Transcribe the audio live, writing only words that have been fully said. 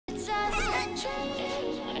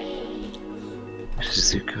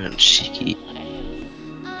Zuko and Shiki.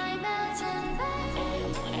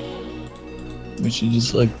 We should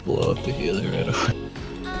just like blow up the healer right away.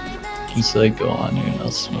 Just like go on here and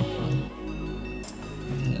I'll smoke on.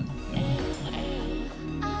 Yeah.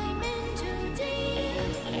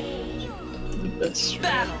 The best.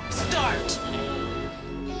 Battle start.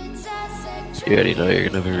 You already know you're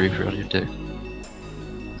gonna have a Reaper on your dick.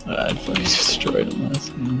 I fucking destroyed him last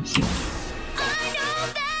game. So.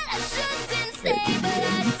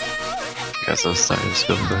 Guess I'll start this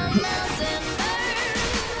go for it.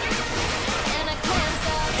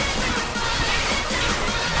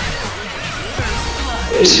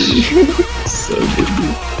 So good.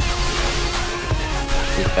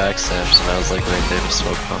 He backstabs and I was like right there to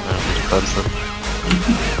smoke bomb and I need to cleanse them.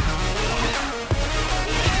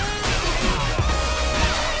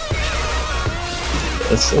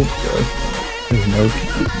 That's so dark. There's no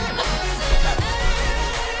confusion.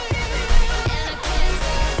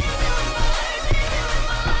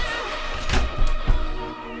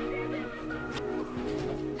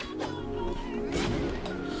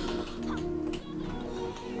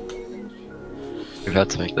 We've had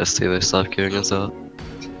to make this Taylor stop queuing us out.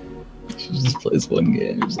 She just plays one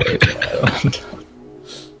game. She's like,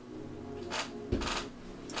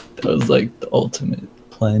 that was like the ultimate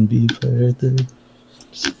plan B player right there.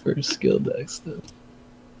 Just first skill back stuff.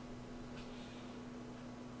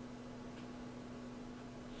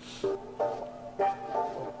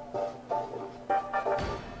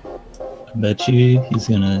 I bet you he's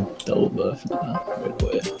gonna double buff now right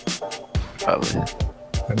away. Probably.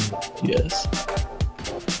 Yes.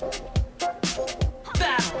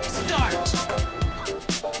 Battle start.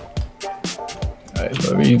 Alright,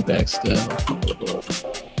 whoever you backstab.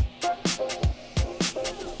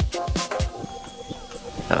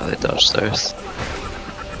 Oh, they dodged stairs.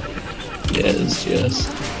 Yes, yes.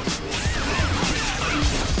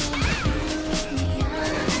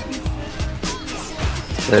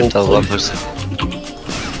 They're double uppers.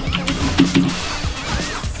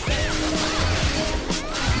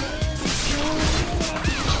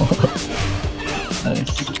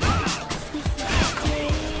 Nice.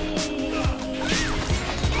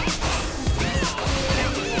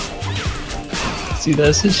 See,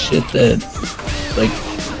 that's the shit that, like,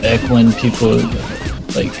 back when people,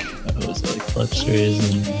 like, it was like Fluxers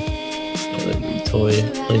and like, Toy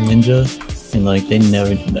play Ninja, and like, they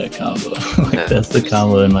never did that combo. Like, that's the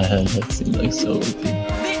combo in my head that seems like so OP.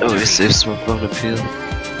 Oh, we saved smoke bomb to peel.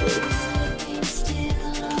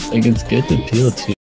 Like, it's good to peel too.